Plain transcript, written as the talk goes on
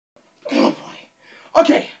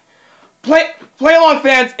Okay, play along,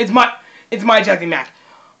 fans. It's my Jesse Mac.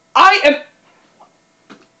 I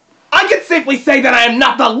can safely say that I am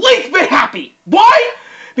not the least bit happy. Why?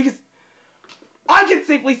 Because I can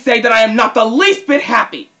safely say that I am not the least bit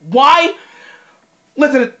happy. Why?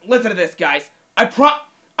 Listen to this, guys. I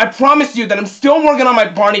promise you that I'm still working on my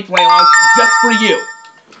Barney Play Along just for you.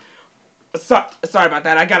 Sorry about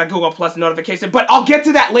that. I got a Google Plus notification, but I'll get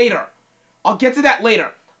to that later.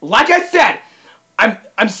 Like I said,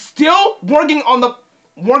 I'm still working on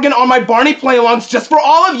my Barney Play Alongs just for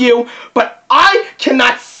all of you, but I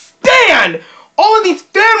cannot stand all of these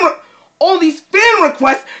fan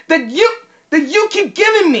requests that you keep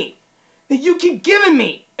giving me.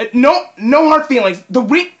 No hard feelings. The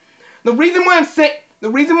reason why I'm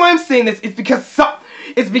saying this is because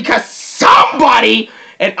somebody,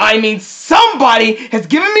 and I mean somebody, has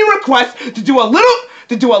given me requests to do a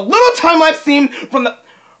little time-lapse scene from the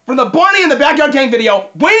Barney in the Backyard Gang video,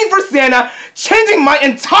 waiting for Santa, changing my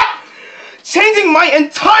entire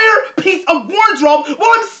piece of wardrobe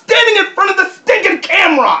while I'm standing in front of the stinking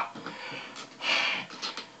camera.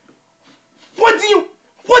 What do you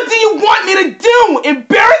want me to do?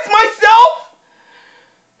 Embarrass myself?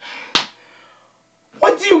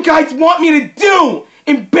 What do you guys want me to do?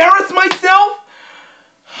 Embarrass myself?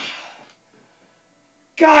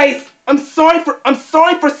 Guys, I'm sorry for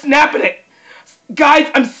snapping it. Guys,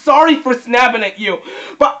 I'm sorry for snapping at you.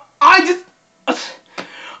 But I just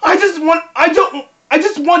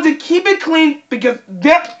want to keep it clean because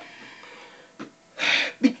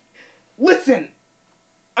listen,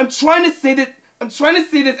 I'm trying to say this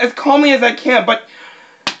as calmly as I can, but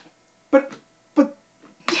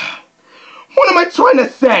what am I trying to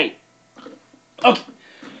say?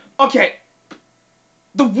 Okay.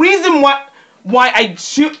 The reason why I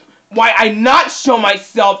not show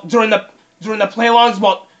myself during the play-alongs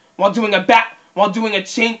while doing a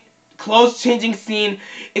clothes changing scene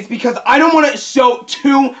is because I don't want to show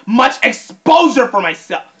too much exposure for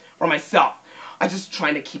myself. I'm just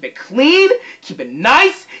trying to keep it clean, keep it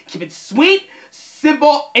nice, keep it sweet,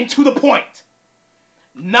 simple, and to the point.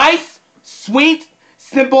 Nice, sweet,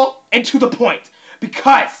 simple, and to the point.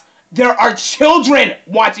 Because there are children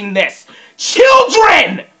watching this.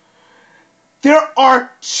 Children! There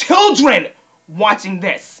are children watching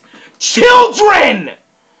this. Children!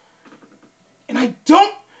 And I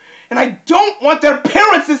don't want their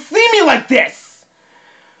parents to see me like this.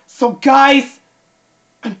 So guys,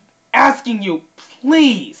 I'm asking you,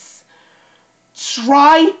 please,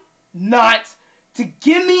 try not to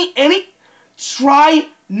give me any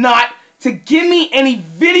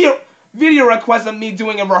video requests of me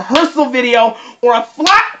doing a rehearsal video or a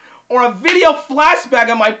video flashback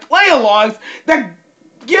of my play-alongs that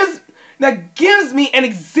gives me an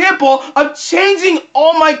example of changing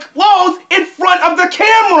all my clothes in front of the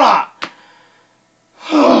camera.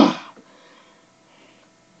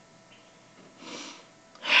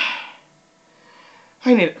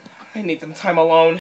 I need some time alone.